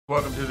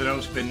Welcome to the No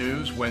Spin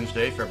News,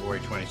 Wednesday, February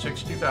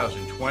 26,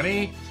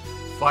 2020.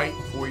 Fight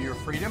for your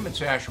freedom.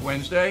 It's Ash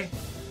Wednesday.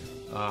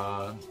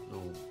 There,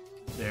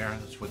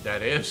 that's what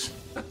that is.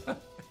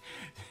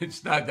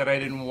 It's not that I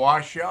didn't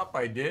wash up,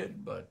 I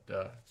did, but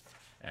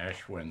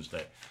Ash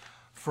Wednesday.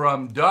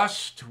 From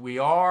dust we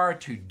are,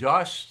 to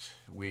dust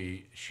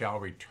we shall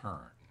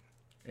return.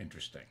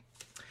 Interesting.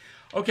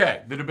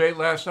 Okay, the debate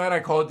last night, I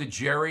call it the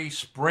Jerry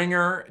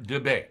Springer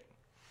debate.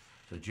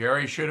 So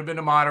Jerry should have been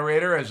a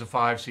moderator, as the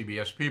five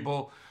CBS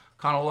people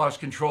kind of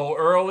lost control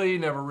early,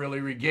 never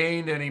really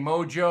regained any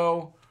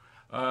mojo.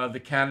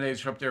 The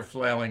candidates are up there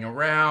flailing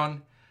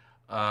around.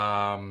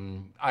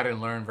 I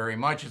didn't learn very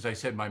much, as I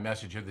said, my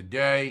message of the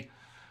day.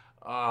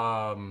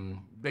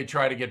 They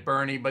try to get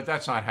Bernie, but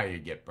that's not how you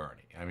get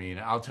Bernie. I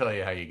mean, I'll tell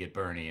you how you get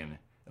Bernie in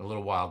a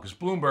little while, because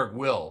Bloomberg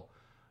will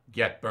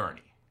get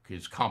Bernie.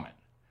 It's coming,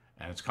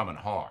 and it's coming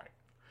hard.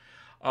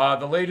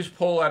 The latest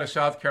poll out of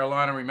South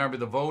Carolina, remember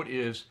the vote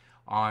is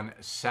on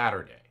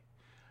Saturday.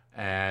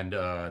 And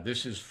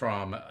this is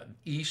from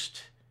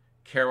East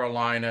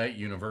Carolina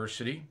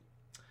University.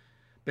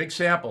 Big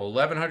sample,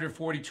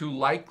 1,142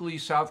 likely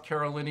South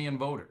Carolinian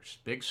voters.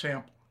 Big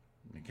sample,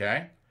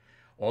 okay?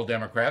 All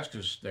Democrats,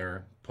 because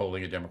they're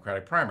polling a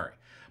Democratic primary.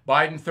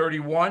 Biden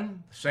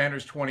 31,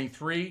 Sanders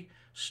 23,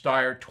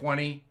 Steyer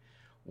 20,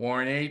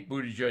 Warren 8,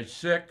 Buttigieg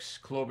 6,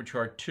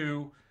 Klobuchar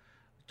 2,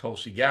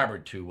 Tulsi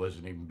Gabbard 2,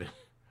 wasn't even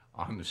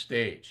on the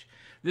stage.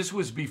 This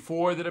was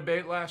before the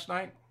debate last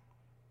night.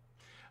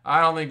 I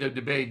don't think the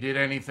debate did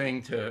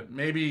anything to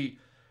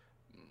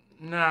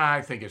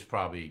I think it's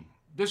probably,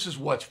 this is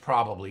what's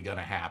probably going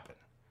to happen.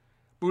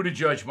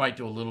 Buttigieg might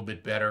do a little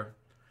bit better.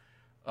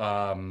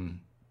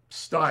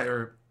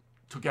 Steyer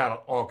took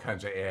out all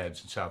kinds of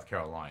ads in South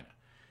Carolina.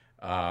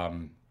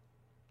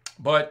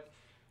 But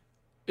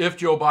if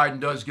Joe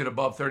Biden does get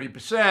above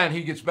 30%,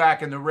 he gets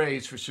back in the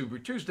race for Super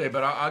Tuesday.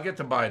 But I'll get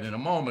to Biden in a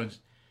moment.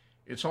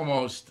 It's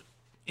almost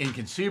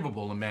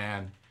inconceivable a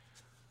man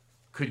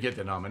could get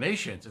the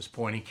nomination at this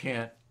point. He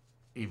can't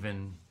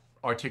even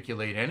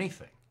articulate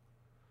anything.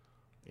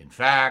 In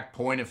fact,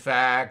 point of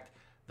fact,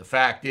 the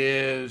fact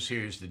is,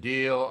 here's the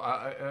deal.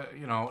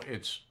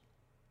 It's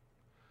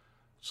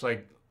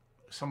like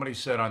somebody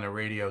said on the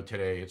radio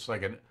today, it's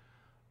like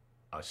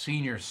a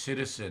senior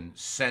citizen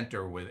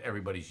center with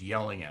everybody's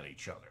yelling at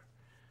each other.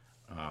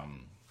 I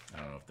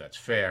don't know if that's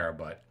fair,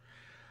 but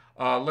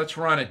let's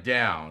run it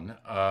down.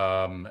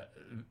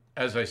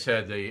 As I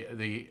said,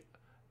 the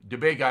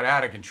debate got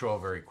out of control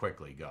very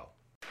quickly. Go.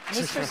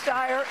 Mr.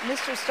 Steyer.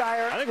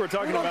 I think we're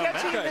talking about Matt.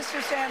 We'll get to you,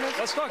 Mr. Sanders.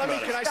 Let's talk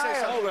about it. Can I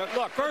say something?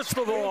 Look, first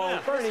of all,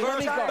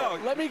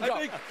 let me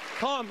go.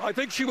 I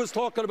think she was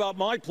talking about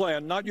my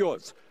plan, not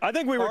yours. I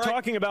think we were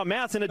talking about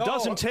math, and it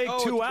doesn't take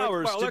 2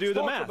 hours to do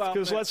the math.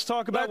 Because let's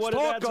talk about what it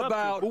adds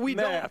up to.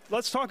 Well,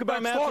 let's talk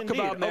about math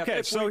indeed.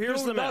 Okay, so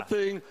here's the math.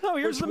 No,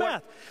 here's the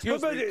math.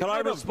 Can I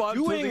respond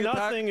to doing the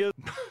nothing is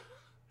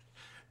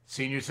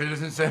Senior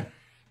Citizen Center.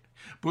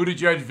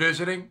 Buttigieg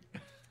visiting.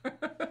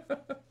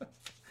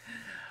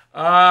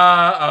 All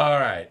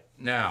right.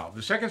 Now,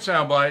 the second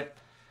soundbite.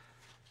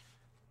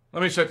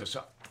 Let me set this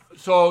up.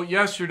 So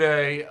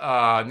yesterday,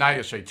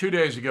 2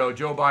 days ago,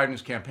 Joe Biden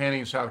was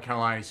campaigning in South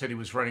Carolina. He said he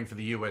was running for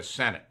the U.S.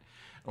 Senate.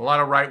 A lot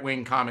of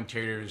right-wing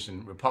commentators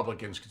and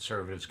Republicans,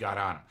 conservatives got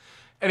on him.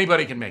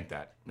 Anybody can make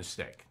that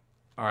mistake.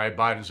 All right,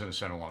 Biden's in the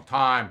Senate a long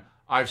time.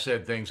 I've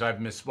said things, I've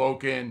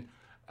misspoken.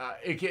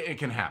 It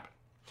can happen.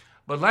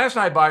 But last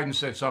night, Biden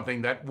said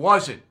something that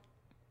wasn't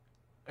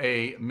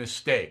a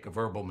mistake, a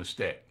verbal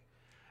mistake.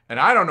 And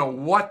I don't know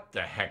what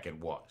the heck it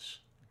was.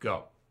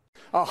 Go.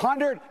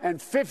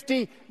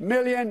 150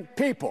 million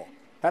people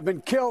have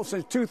been killed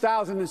since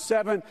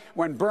 2007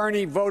 when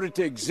Bernie voted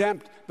to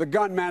exempt the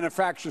gun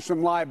manufacturers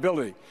from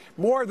liability.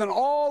 More than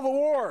all the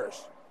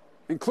wars,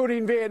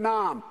 including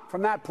Vietnam,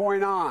 from that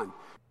point on.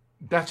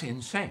 That's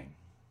insane.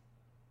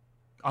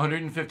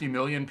 150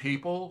 million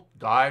people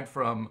died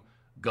from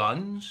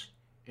guns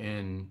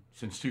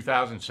since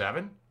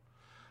 2007.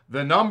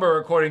 The number,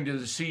 according to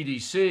the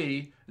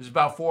CDC, is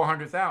about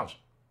 400,000.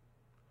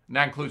 And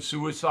that includes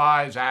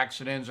suicides,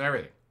 accidents, and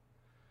everything.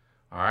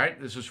 All right?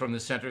 This is from the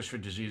Centers for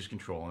Disease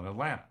Control in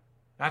Atlanta.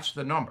 That's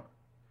the number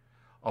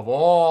of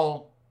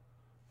all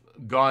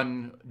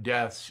gun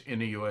deaths in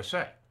the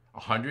USA.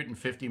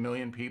 150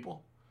 million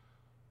people.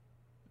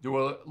 There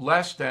were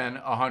less than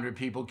 100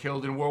 people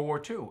killed in World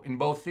War II in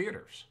both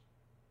theaters.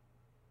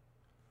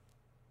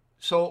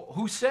 So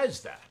who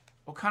says that?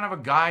 What kind of a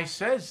guy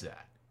says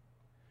that?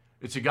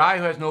 It's a guy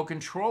who has no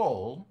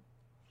control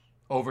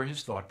over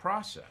his thought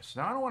process.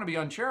 Now, I don't want to be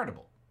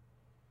uncharitable.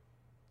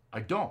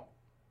 I don't.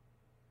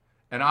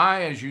 And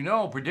I, as you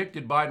know,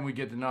 predicted Biden would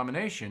get the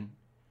nomination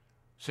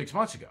 6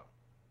 months ago.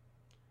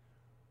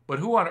 But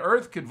who on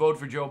earth could vote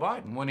for Joe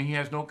Biden when he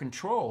has no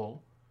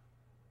control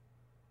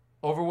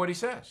over what he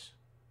says?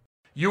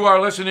 You are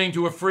listening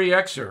to a free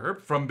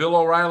excerpt from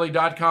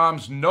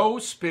BillO'Reilly.com's No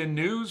Spin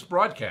News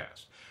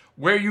broadcast,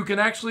 where you can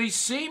actually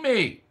see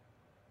me.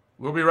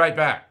 We'll be right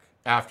back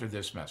after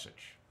this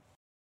message.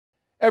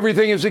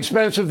 Everything is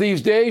expensive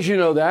these days, you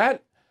know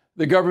that.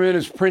 The government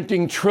is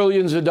printing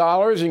trillions of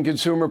dollars and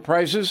consumer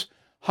prices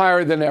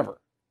higher than ever.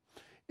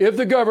 If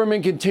the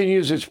government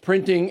continues its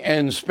printing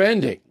and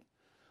spending,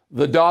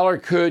 the dollar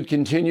could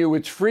continue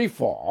its free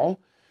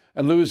fall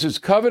and lose its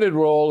coveted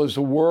role as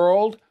the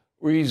world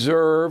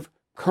reserve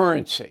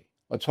currency.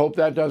 Let's hope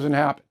that doesn't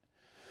happen.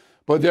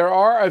 But there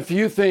are a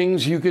few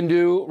things you can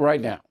do right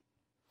now.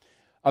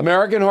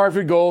 American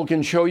Hartford Gold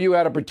can show you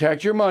how to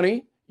protect your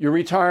money, your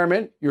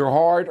retirement, your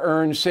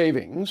hard-earned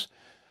savings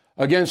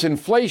against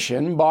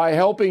inflation by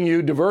helping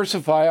you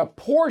diversify a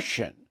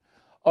portion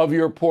of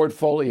your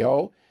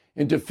portfolio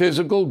into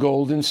physical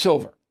gold and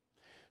silver.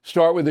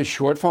 Start with a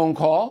short phone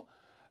call,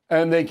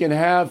 and they can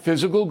have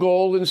physical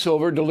gold and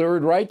silver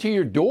delivered right to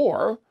your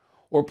door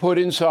or put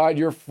inside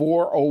your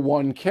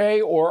 401k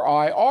or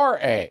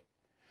IRA.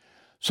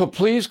 So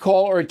please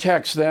call or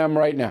text them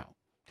right now.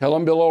 Tell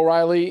them Bill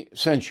O'Reilly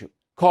sent you.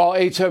 Call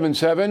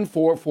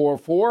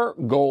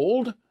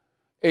 877-444-GOLD,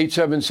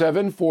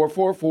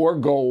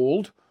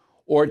 877-444-GOLD,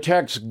 or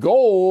text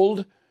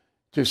GOLD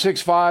to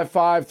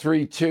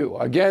 65532.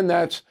 Again,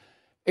 that's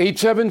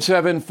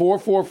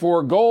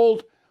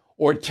 877-444-GOLD,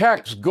 or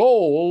text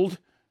GOLD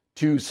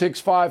to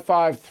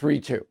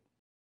 65532.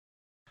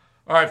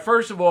 All right,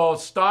 first of all,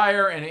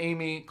 Steyer and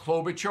Amy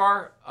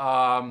Klobuchar.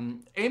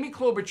 Amy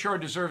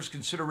Klobuchar deserves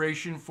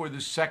consideration for the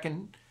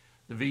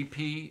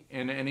VP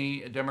in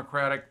any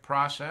democratic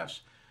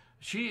process.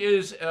 She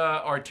is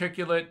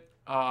articulate.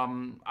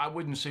 I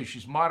wouldn't say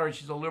she's moderate.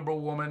 She's a liberal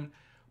woman,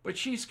 but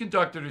she's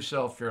conducted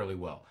herself fairly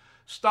well.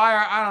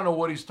 Steyer, I don't know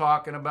what he's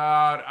talking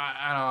about.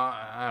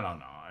 I don't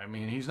know. I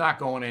mean, he's not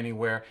going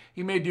anywhere.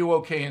 He may do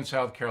okay in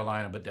South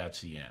Carolina, but that's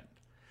the end.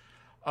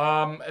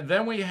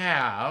 Then we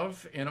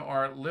have in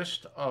our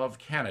list of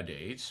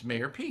candidates,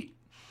 Mayor Pete.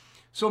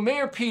 So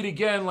Mayor Pete,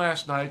 again,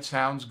 last night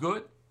sounds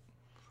good,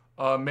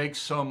 makes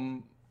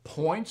some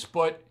points,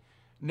 but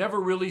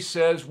never really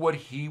says what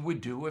he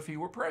would do if he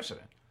were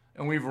president.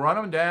 And we've run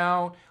him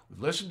down,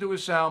 we've listened to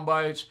his sound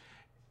bites.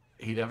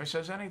 He never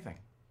says anything.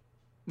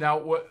 Now,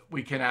 what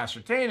we can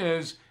ascertain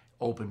is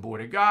open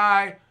border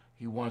guy.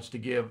 He wants to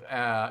give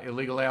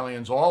illegal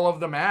aliens, all of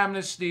them,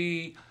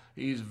 amnesty.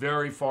 He's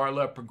very far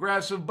left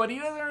progressive, but he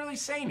doesn't really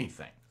say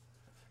anything.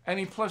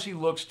 And plus he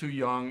looks too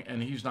young,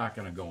 and he's not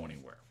going to go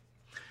anywhere.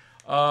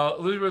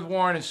 Elizabeth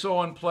Warren is so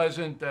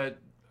unpleasant that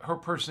her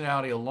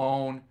personality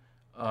alone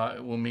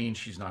will mean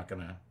she's not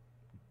going to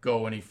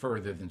go any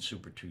further than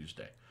Super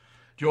Tuesday.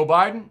 Joe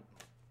Biden,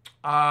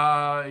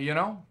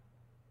 I'm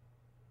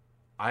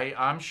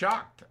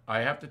shocked. I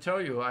have to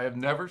tell you, I have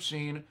never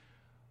seen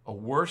a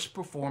worse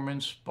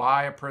performance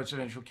by a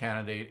presidential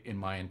candidate in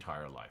my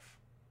entire life.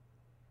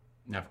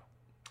 Never.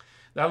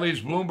 That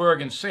leaves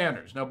Bloomberg and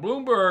Sanders. Now,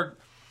 Bloomberg,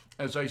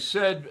 as I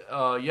said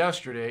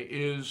yesterday,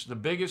 is the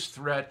biggest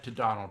threat to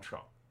Donald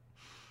Trump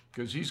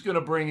because he's going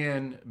to bring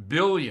in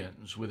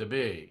billions with a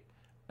B,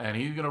 and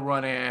he's going to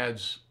run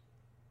ads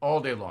all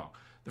day long.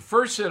 The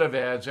first set of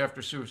ads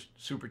after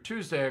Super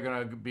Tuesday are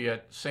going to be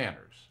at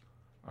Sanders,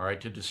 all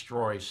right, to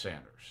destroy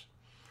Sanders.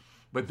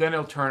 But then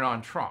he'll turn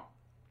on Trump.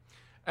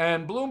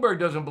 And Bloomberg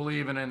doesn't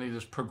believe in any of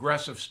this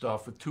progressive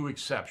stuff with two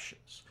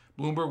exceptions.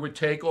 Bloomberg would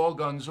take all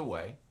guns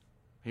away.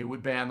 He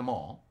would ban them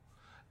all.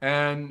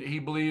 And he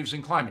believes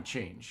in climate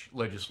change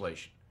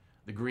legislation,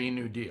 the Green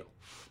New Deal.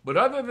 But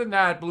other than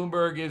that,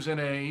 Bloomberg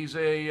he's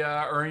a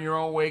earn your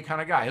own way kind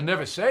of guy. He'll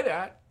never say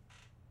that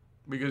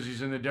because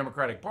he's in the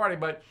Democratic Party,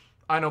 but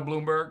I know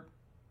Bloomberg.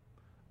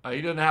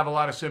 He doesn't have a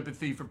lot of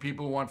sympathy for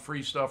people who want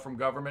free stuff from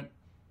government.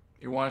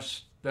 He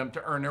wants them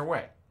to earn their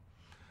way.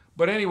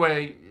 But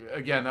anyway,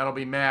 again, that'll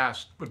be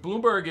masked. But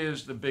Bloomberg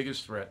is the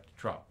biggest threat to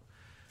Trump.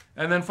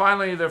 And then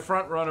finally, the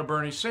front runner,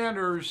 Bernie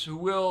Sanders, who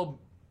will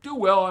do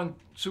well on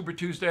Super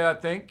Tuesday, I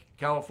think.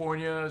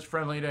 California is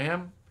friendly to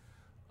him.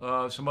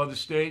 Some other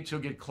states, he'll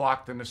get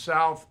clocked in the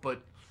South,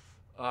 but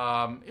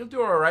he'll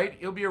do all right.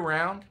 He'll be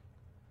around.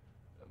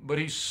 But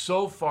he's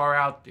so far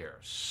out there,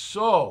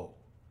 so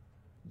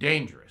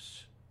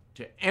dangerous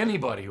to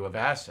anybody who have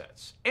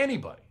assets,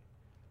 anybody.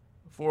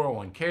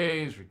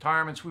 401ks,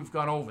 retirements, we've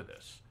gone over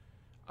this.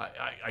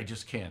 I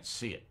just can't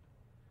see it.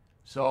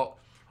 So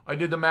I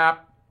did the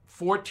map,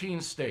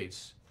 14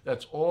 states.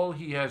 That's all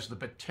he has the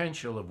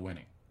potential of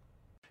winning.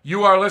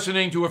 You are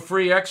listening to a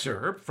free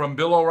excerpt from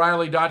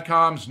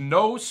BillO'Reilly.com's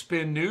No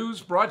Spin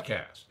News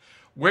broadcast,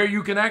 where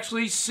you can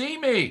actually see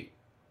me.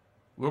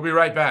 We'll be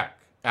right back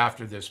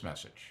after this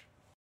message.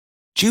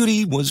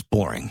 Judy was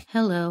boring.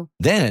 Hello.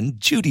 Then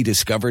Judy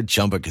discovered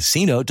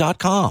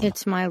ChumbaCasino.com.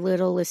 It's my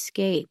little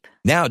escape.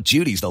 Now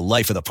Judy's the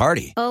life of the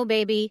party. Oh,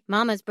 baby,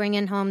 mama's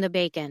bringing home the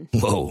bacon.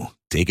 Whoa,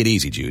 take it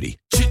easy, Judy.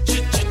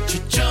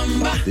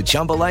 The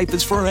Chumba life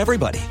is for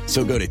everybody.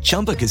 So go to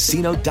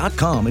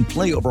ChumbaCasino.com and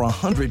play over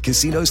 100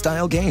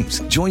 casino-style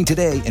games. Join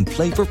today and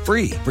play for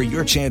free for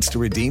your chance to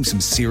redeem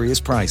some serious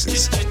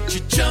prizes.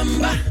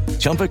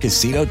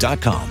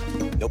 ChumbaCasino.com.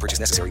 No purchase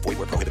necessary. Void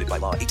where prohibited by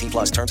law. 18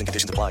 plus terms and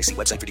conditions apply. See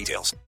website for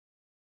details.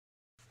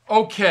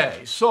 Okay,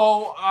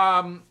 so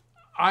I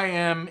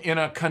am in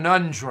a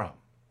conundrum.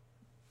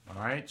 All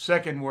right,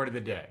 second word of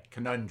the day,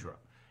 conundrum.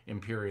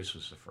 Imperious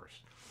was the first.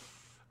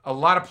 a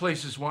lot of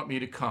places want me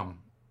to come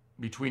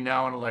between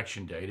now and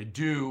Election Day to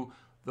do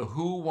the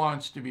Who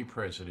Wants to Be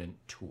President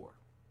tour.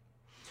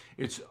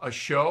 It's a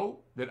show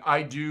that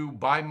I do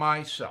by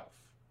myself.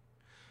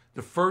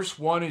 The first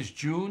one is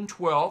June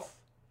 12th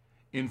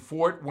in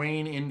Fort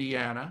Wayne,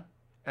 Indiana,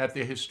 at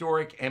the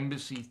historic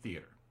Embassy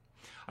Theater.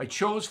 I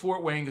chose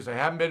Fort Wayne because I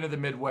haven't been to the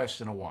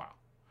Midwest in a while.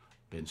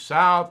 Been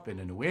south, been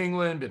to New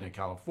England, been to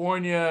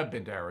California,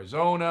 been to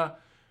Arizona,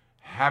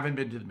 haven't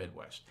been to the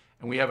Midwest.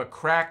 And we have a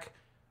crack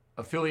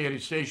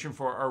affiliated station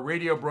for our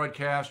radio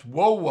broadcast,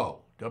 WOWO,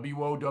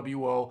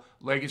 W-O-W-O,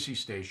 Legacy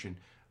Station.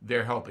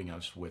 They're helping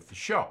us with the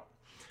show.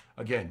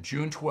 Again,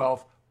 June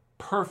 12th,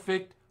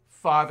 perfect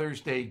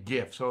Father's Day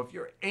gift. So if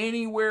you're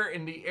anywhere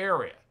in the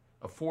area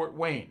of Fort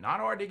Wayne, not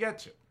hard to get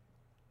to,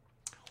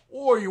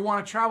 or you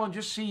want to travel and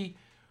just see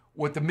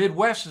what the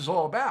Midwest is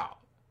all about,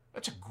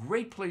 that's a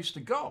great place to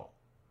go.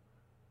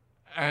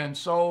 And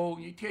so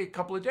you take a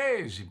couple of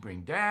days, you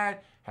bring Dad,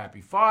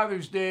 happy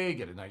Father's Day,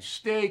 get a nice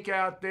steak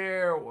out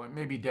there, or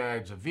maybe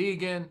Dad's a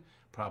vegan,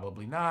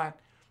 probably not.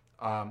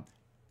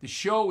 The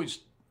show is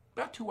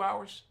about 2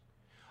 hours.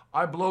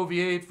 I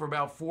bloviate for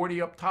about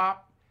 40 up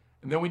top,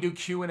 and then we do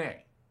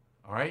Q&A,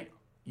 all right?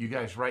 You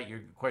guys write your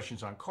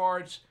questions on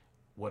cards,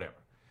 whatever.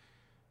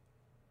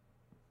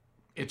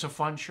 It's a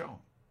fun show.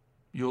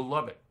 You'll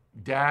love it.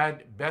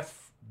 Dad,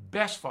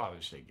 best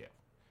Father's Day gift.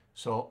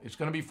 So it's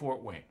going to be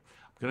Fort Wayne.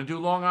 I'm going to do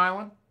Long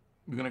Island.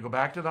 We're going to go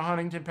back to the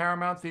Huntington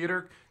Paramount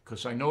Theater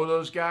because I know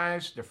those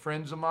guys. They're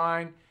friends of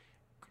mine.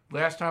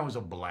 Last time was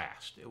a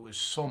blast. It was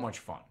so much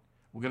fun.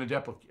 We're going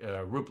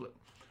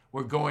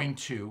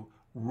to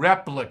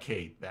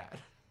replicate that.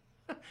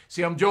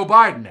 See, I'm Joe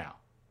Biden now.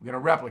 We're going to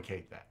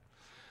replicate that.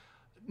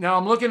 Now,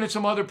 I'm looking at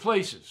some other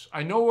places.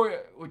 I know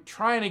we're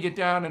trying to get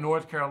down to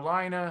North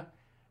Carolina,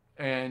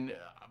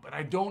 but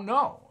I don't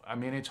know. I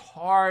mean, it's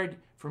hard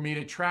for me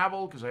to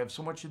travel because I have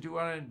so much to do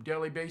on a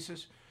daily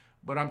basis,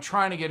 but I'm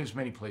trying to get as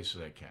many places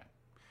as I can.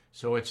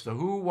 So it's the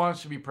Who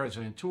Wants to Be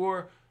President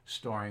tour,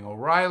 starring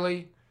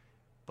O'Reilly,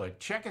 but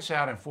check us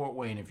out in Fort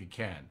Wayne if you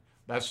can.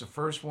 That's the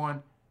first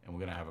one, and we're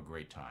going to have a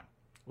great time.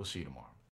 We'll see you tomorrow.